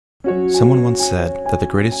Someone once said that the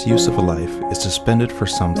greatest use of a life is to spend it for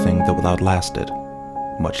something that will outlast it,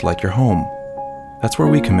 much like your home. That's where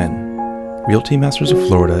we come in. Realty Masters of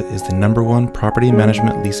Florida is the #1 property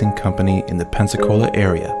management leasing company in the Pensacola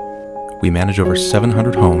area. We manage over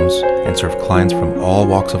 700 homes and serve clients from all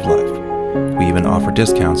walks of life. We even offer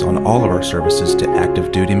discounts on all of our services to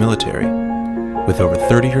active duty military. With over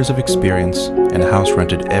 30 years of experience and a house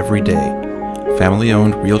rented every day,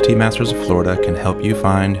 family-owned Realty Masters of Florida can help you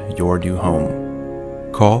find your new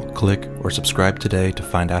home. Call, click, or subscribe today to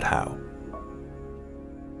find out how.